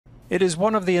It is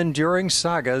one of the enduring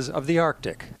sagas of the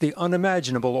Arctic, the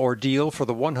unimaginable ordeal for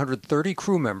the 130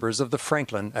 crew members of the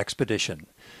Franklin expedition.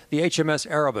 The HMS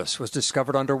Erebus was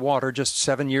discovered underwater just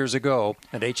 7 years ago,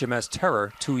 and HMS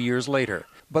Terror 2 years later.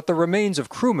 But the remains of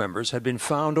crew members had been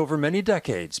found over many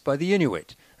decades by the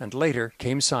Inuit, and later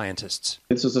came scientists.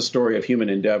 This is a story of human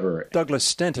endeavor. Douglas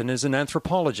Stenton is an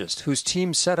anthropologist whose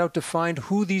team set out to find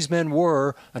who these men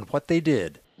were and what they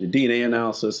did. The DNA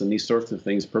analysis and these sorts of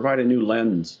things provide a new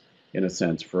lens, in a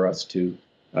sense, for us to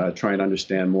try and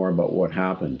understand more about what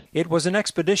happened. It was an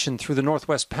expedition through the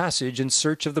Northwest Passage in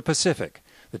search of the Pacific.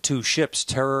 The two ships,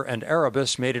 Terror and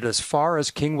Erebus, made it as far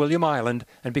as King William Island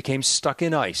and became stuck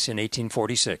in ice in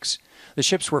 1846. The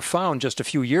ships were found just a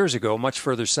few years ago, much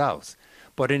further south.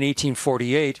 But in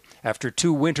 1848, after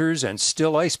 2 winters and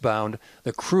still icebound,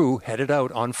 the crew headed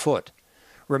out on foot.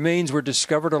 Remains were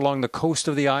discovered along the coast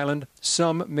of the island.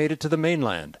 Some made it to the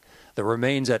mainland. The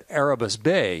remains at Erebus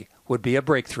Bay would be a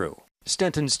breakthrough.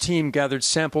 Stenton's team gathered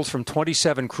samples from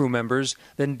 27 crew members,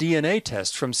 then DNA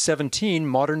tests from 17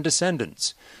 modern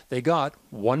descendants. They got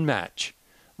one match.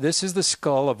 This is the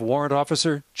skull of Warrant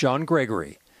Officer John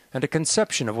Gregory, and a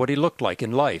conception of what he looked like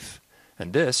in life.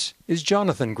 And this is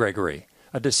Jonathan Gregory,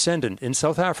 a descendant in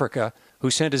South Africa who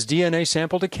sent his DNA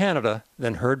sample to Canada,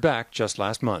 then heard back just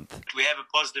last month. We have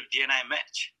a positive DNA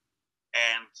match,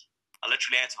 and I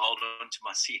literally had to hold on to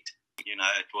my seat. You know,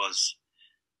 it was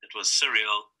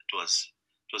surreal.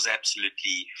 It was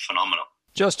absolutely phenomenal.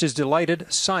 Just as delighted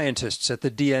scientists at the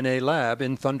DNA lab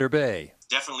in Thunder Bay.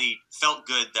 Definitely felt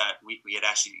good that we had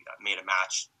actually made a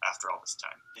match after all this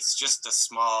time. It's just a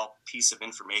small piece of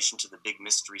information to the big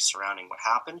mystery surrounding what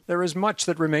happened. There is much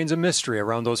that remains a mystery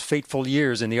around those fateful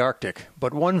years in the Arctic,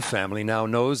 but one family now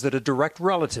knows that a direct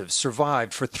relative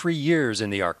survived for 3 years in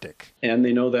the Arctic. And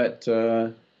they know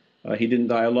that he didn't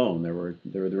die alone. There were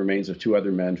the remains of 2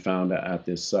 other men found at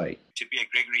this site. To be a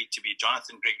Gregory, to be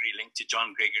Jonathan Gregory linked to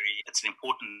John Gregory, it's an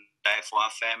important day for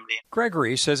our family.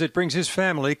 Gregory says it brings his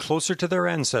family closer to their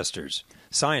ancestors.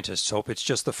 Scientists hope it's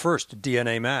just the first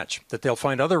DNA match, that they'll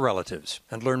find other relatives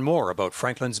and learn more about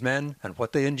Franklin's men and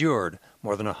what they endured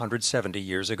more than 170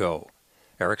 years ago.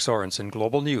 Eric Sorensen,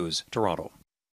 Global News, Toronto.